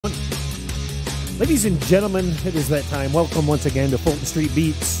Ladies and gentlemen, it is that time. Welcome once again to Fulton Street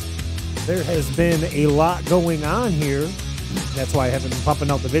Beats. There has been a lot going on here. That's why I haven't been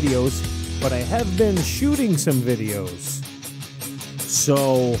pumping out the videos, but I have been shooting some videos.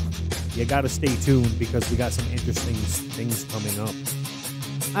 So you got to stay tuned because we got some interesting things coming up.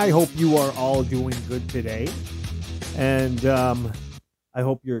 I hope you are all doing good today. And I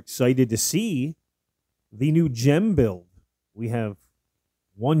hope you're excited to see the new Jem build. We have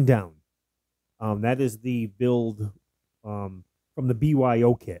one down. That is the build from the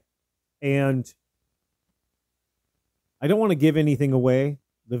BYO kit. And I don't want to give anything away.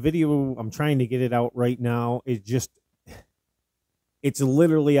 The video, I'm trying to get it out right now. It's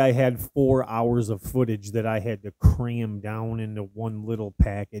literally, I had 4 hours of footage that I had to cram down into one little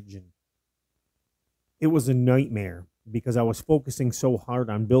package. And it was a nightmare because I was focusing so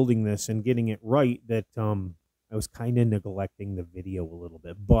hard on building this and getting it right that I was kind of neglecting the video a little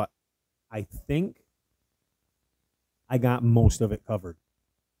bit. But I think I got most of it covered.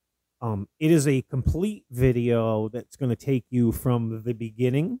 It is a complete video that's going to take you from the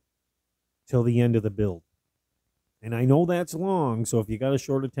beginning till the end of the build. And I know that's long, so if you got a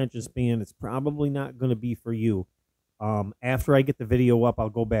short attention span, it's probably not going to be for you. After I get the video up, I'll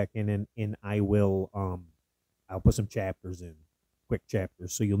go back in and I will I'll put some chapters in, quick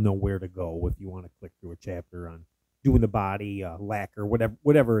chapters, so you'll know where to go if you want to click through a chapter on doing the body, lacquer,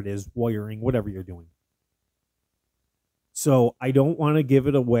 whatever it is, wiring, whatever you're doing. So I don't want to give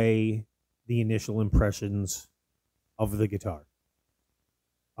it away, the initial impressions of the guitar.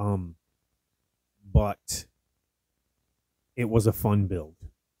 But it was a fun build.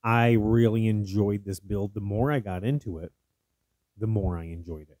 I really enjoyed this build. The more I got into it, the more I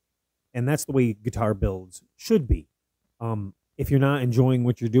enjoyed it. And that's the way guitar builds should be. If you're not enjoying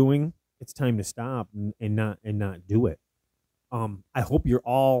what you're doing, it's time to stop and not do it. I hope you're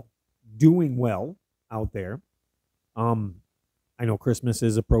all doing well out there. I know Christmas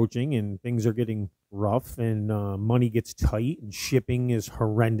is approaching and things are getting rough and money gets tight and shipping is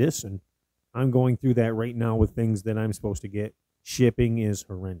horrendous. And I'm going through that right now with things that I'm supposed to get. Shipping is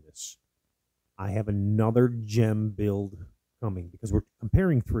horrendous. I have another Jem build coming because we're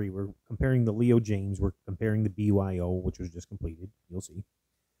comparing three. We're comparing the Leo James. We're comparing the BYO, which was just completed. You'll see.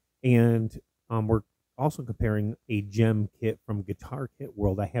 And we're also comparing a Jem kit from Guitar Kit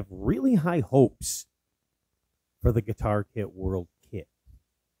World. I have really high hopes for the Guitar Kit World kit.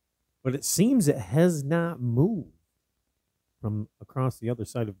 But it seems it has not moved from across the other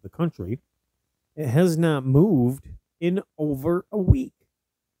side of the country. It has not moved in over a week.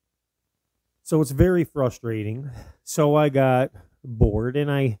 So it's very frustrating. So I got bored and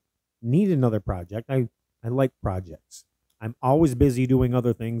I need another project. I like projects. I'm always busy doing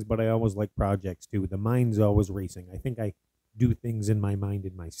other things, but I always like projects too. The mind's always racing. I think I do things in my mind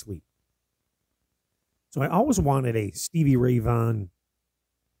in my sleep. So I always wanted a Stevie Ray Vaughan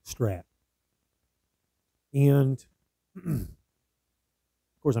Strat. And, of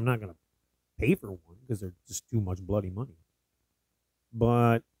course, I'm not going to pay for one because they're just too much bloody money.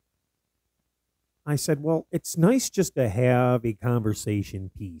 But I said, well, it's nice just to have a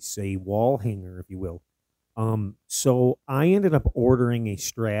conversation piece, a wall hanger, if you will. So I ended up ordering a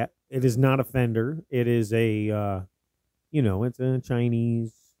Strat. It is not a Fender. It is a, it's a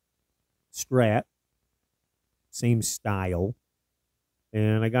Chinese Strat. Same style.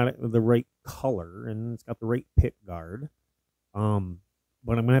 And I got it with the right color and it's got the right pick guard. But I'm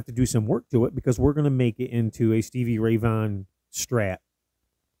going to have to do some work to it because we're going to make it into a Stevie Ray Vaughan Strat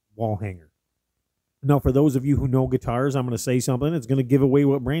wall hanger. Now, for those of you who know guitars, I'm going to say something. It's going to give away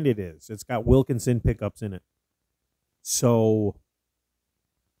what brand it is. It's got Wilkinson pickups in it. So,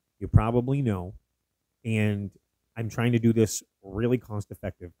 you probably know. And I'm trying to do this really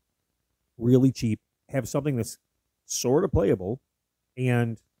cost-effective, really cheap, have something that's sort of playable,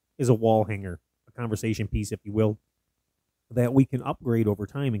 and is a wall hanger, a conversation piece, if you will, that we can upgrade over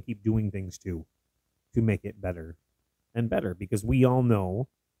time and keep doing things to make it better and better. Because we all know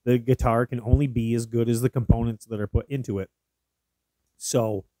the guitar can only be as good as the components that are put into it.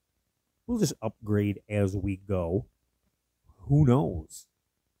 So we'll just upgrade as we go. Who knows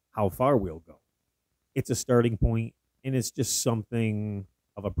how far we'll go? It's a starting point, and it's just something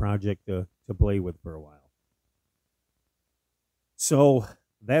of a project to play with for a while. So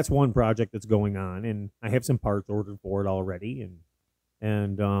that's one project that's going on, and I have some parts ordered for it already,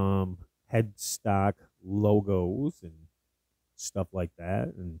 and headstock logos and stuff like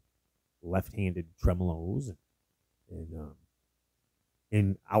that, and left-handed tremolos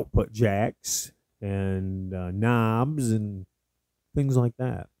and output jacks and knobs and things like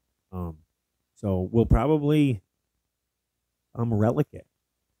that. So we'll probably relic it.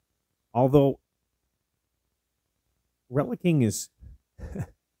 Although relicking is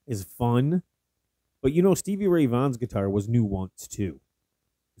is fun, but you know, Stevie Ray Vaughan's guitar was new once too.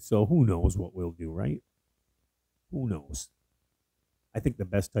 So who knows what we'll do, right? Who knows? I think the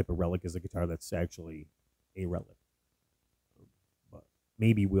best type of relic is a guitar that's actually a relic. But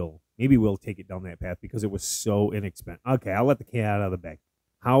maybe we'll take it down that path because it was so inexpensive. Okay, I'll let the cat out of the bag.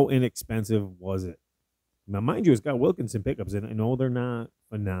 How inexpensive was it? Now, mind you, it's got Wilkinson pickups in it. I know they're not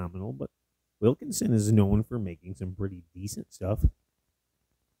phenomenal, but Wilkinson is known for making some pretty decent stuff.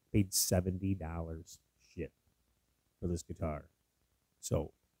 Paid $70 shit for this guitar.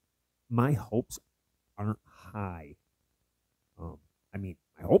 So my hopes aren't high. I mean,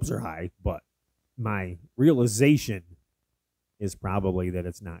 my hopes are high, but my realization is probably that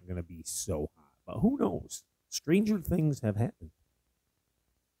it's not going to be so high. But who knows? Stranger things have happened.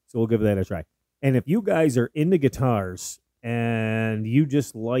 So we'll give that a try. And if you guys are into guitars and you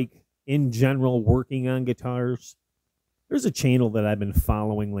just like, in general, working on guitars, there's a channel that I've been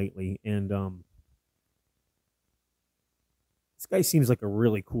following lately. And this guy seems like a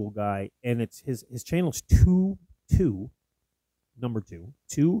really cool guy. And it's his channel's two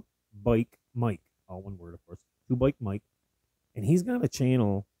Bike Mike. All one word, of course. 2 Bike Mike. And he's got a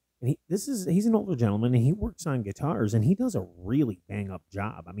channel. And he's an older gentleman, and he works on guitars, and he does a really bang-up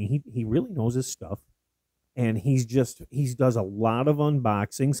job. I mean, he really knows his stuff, and he does a lot of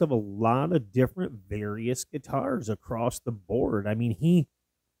unboxings of a lot of different various guitars across the board. I mean, he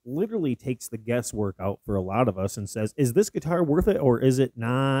literally takes the guesswork out for a lot of us and says, is this guitar worth it or is it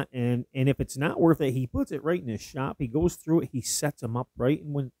not? And if it's not worth it, he puts it right in his shop. He goes through it. He sets them up right,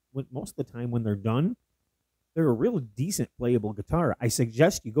 and when most of the time when they're done, they're a real decent playable guitar. I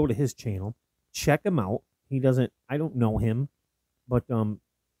suggest you go to his channel, check him out. I don't know him, but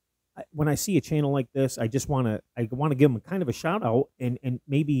when I see a channel like this, I want to give him kind of a shout out and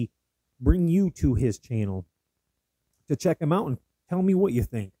maybe bring you to his channel to check him out and tell me what you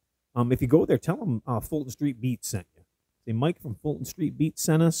think. If you go there, tell him Fulton Street Beats sent you. Say Mike from Fulton Street Beats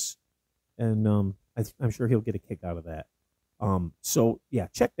sent us, and I'm sure he'll get a kick out of that. So yeah,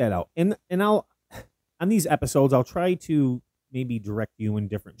 check that out. And I'll. On these episodes, I'll try to maybe direct you in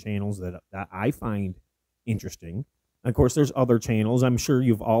different channels that I find interesting. And of course, there's other channels. I'm sure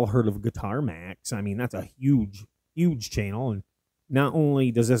you've all heard of Guitar Max. I mean, that's a huge, huge channel. And not only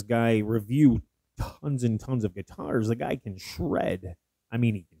does this guy review tons and tons of guitars, the guy can shred. I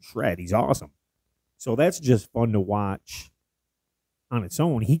mean, he can shred. He's awesome. So that's just fun to watch on its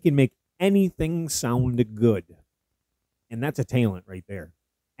own. He can make anything sound good. And that's a talent right there.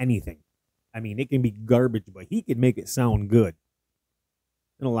 Anything. I mean, it can be garbage, but he can make it sound good.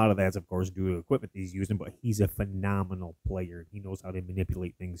 And a lot of that's, of course, due to equipment he's using, but he's a phenomenal player. He knows how to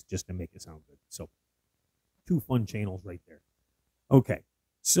manipulate things just to make it sound good. So, 2 fun channels right there. Okay,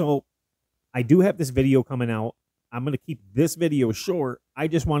 so I do have this video coming out. I'm going to keep this video short. I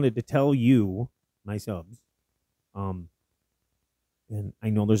just wanted to tell you, my subs, and I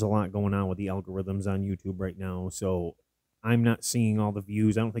know there's a lot going on with the algorithms on YouTube right now, so I'm not seeing all the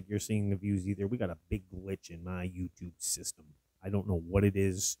views. I don't think you're seeing the views either. We got a big glitch in my YouTube system. I don't know what it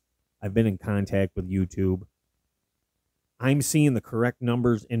is. I've been in contact with YouTube. I'm seeing the correct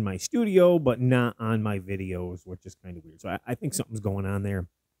numbers in my studio, but not on my videos, which is kind of weird. So I think something's going on there.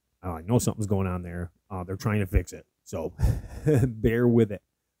 I know something's going on there. They're trying to fix it. So bear with it.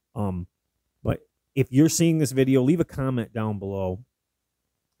 But if you're seeing this video, leave a comment down below.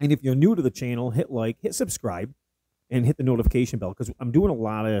 And if you're new to the channel, hit like, hit subscribe, and hit the notification bell, because I'm doing a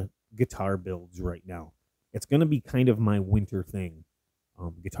lot of guitar builds right now. It's going to be kind of my winter thing,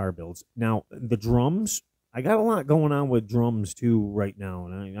 guitar builds. Now, the drums, I got a lot going on with drums too right now,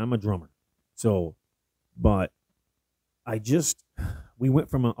 and I'm a drummer. So, but we went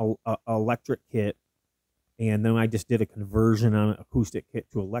from a electric kit, and then I just did a conversion on an acoustic kit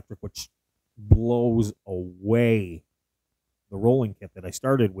to electric, which blows away the rolling kit that I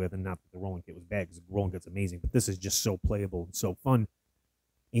started with. And not that the rolling kit was bad, because the rolling kit's amazing, but this is just so playable and so fun.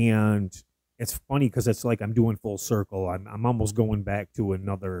 And it's funny because it's like I'm doing full circle. I'm almost going back to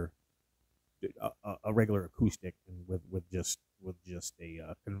another a regular acoustic, and with just a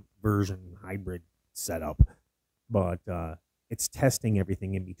conversion hybrid setup. But it's testing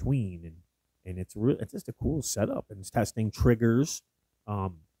everything in between, and it's just a cool setup. And it's testing triggers.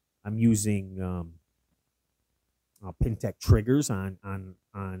 I'm using Pintec triggers on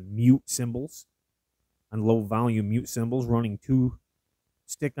mute cymbals, on low volume mute cymbals, running 2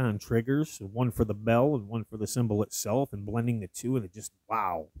 stick-on triggers, one for the bell and one for the cymbal itself, and blending the 2, and it just,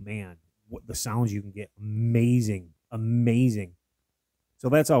 wow, man, what the sounds you can get. Amazing, amazing. So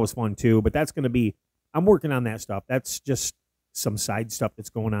that's always fun too. But that's going to be, I'm working on that stuff. That's just some side stuff that's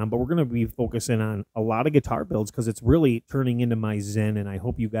going on, but we're going to be focusing on a lot of guitar builds because it's really turning into my zen, and I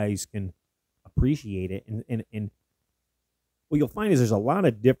hope you guys can appreciate it. And what you'll find is there's a lot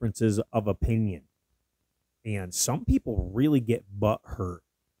of differences of opinion, and some people really get butt hurt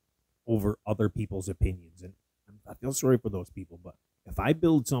over other people's opinions, and I feel sorry for those people. But if I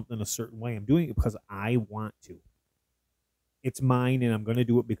build something a certain way, I'm doing it because I want to. It's mine, and I'm going to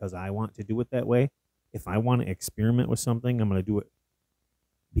do it because I want to do it that way. If I want to experiment with something, I'm going to do it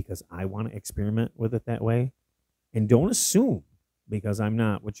because I want to experiment with it that way. And don't assume, because I'm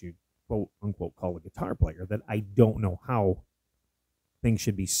not what you quote unquote call a guitar player, that I don't know how things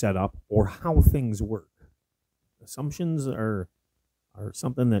should be set up or how things work. Assumptions are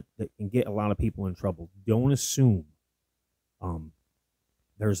something that can get a lot of people in trouble. Don't assume.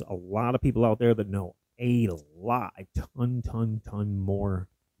 There's a lot of people out there that know a ton more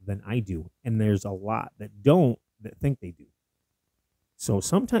than I do. And there's a lot that don't, that think they do. So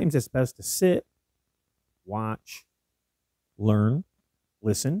sometimes it's best to sit, watch, learn,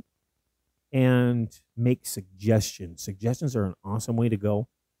 listen, and make suggestions. Suggestions are an awesome way to go.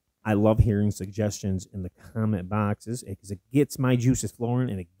 I love hearing suggestions in the comment boxes because it gets my juices flowing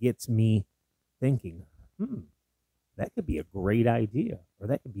and it gets me thinking, that could be a great idea, or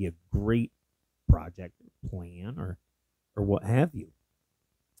that could be a great project or plan or what have you.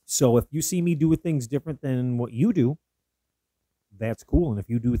 So if you see me do things different than what you do, that's cool. And if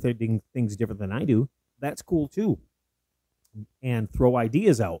you do things different than I do, that's cool too. And throw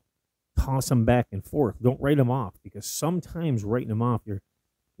ideas out, toss them back and forth. Don't write them off, because sometimes writing them off,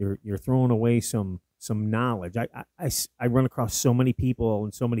 you're throwing away some knowledge. I run across so many people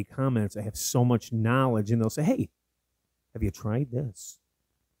and so many comments that have so much knowledge, and they'll say, "Hey, have you tried this?"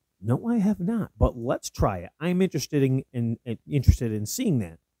 No, I have not, but let's try it. I'm interested in seeing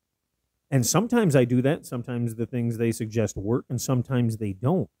that. And sometimes I do that. Sometimes the things they suggest work, and sometimes they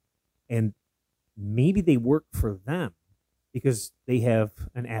don't. And maybe they work for them because they have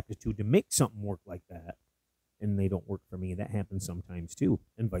an aptitude to make something work like that, and they don't work for me. That happens sometimes too,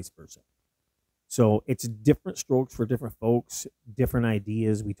 and vice versa. So it's different strokes for different folks, different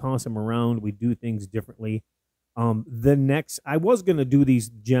ideas. We toss them around. We do things differently. I was going to do these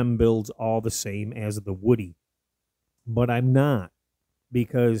Jem builds all the same as the Woody, but I'm not,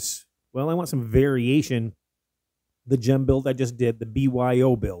 because, well, I want some variation. The Jem build I just did, the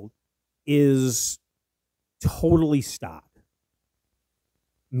BYO build, is totally stock,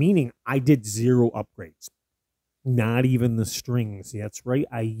 meaning I did 0 upgrades, not even the strings. That's right,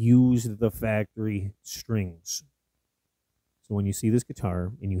 I used the factory strings. So when you see this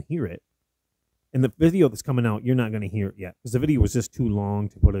guitar and you hear it, in the video that's coming out, you're not going to hear it yet, because the video was just too long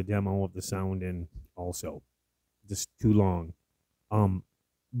to put a demo of the sound in also. Just too long.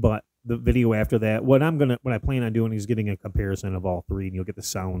 But the video after that, what I plan on doing is getting a comparison of all 3, and you'll get the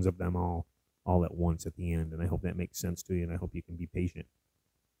sounds of them all at once at the end. And I hope that makes sense to you, and I hope you can be patient.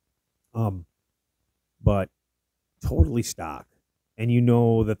 But totally stock. And you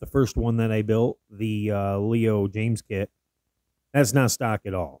know that the first one that I built, the Leo James kit, that's not stock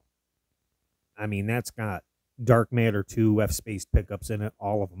at all. I mean, that's got Dark Matter 2 F-Space pickups in it,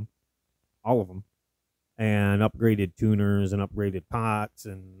 all of them, and upgraded tuners and upgraded pots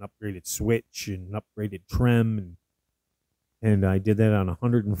and upgraded switch and upgraded trem, and I did that on a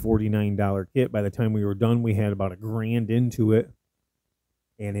 $149 kit. By the time we were done, we had about $1,000 into it,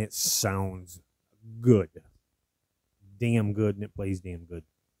 and it sounds good, damn good, and it plays damn good.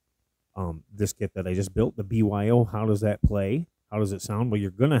 This kit that I just built, the BYO, how does that play? How does it sound? Well, you're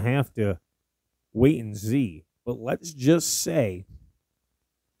gonna have to wait and see, but let's just say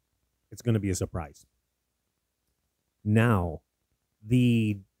it's going to be a surprise. Now,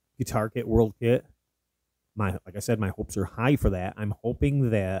 the Guitar Kit World Kit, like I said, my hopes are high for that. I'm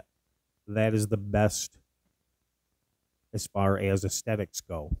hoping that that is the best as far as aesthetics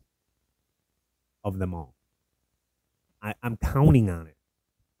go of them all. I'm counting on it.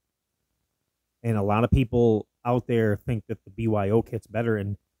 And a lot of people out there think that the BYO kit's better,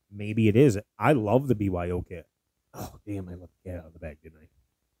 and maybe it is. I love the BYO kit. Oh, damn, I left the cat out of the bag, didn't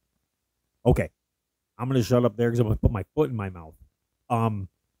I? Okay. I'm going to shut up there because I'm going to put my foot in my mouth.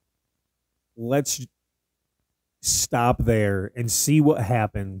 Let's stop there and see what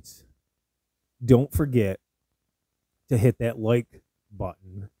happens. Don't forget to hit that like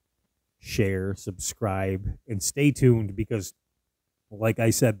button, share, subscribe, and stay tuned, because, like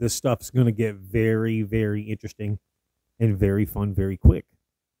I said, this stuff's going to get very, very interesting and very fun very quick.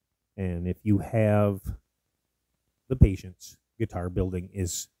 And if you have the patience, guitar building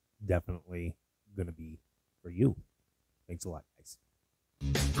is definitely going to be for you. Thanks a lot, guys.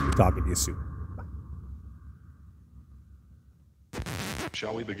 Talking to you soon.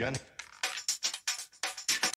 Shall we begin?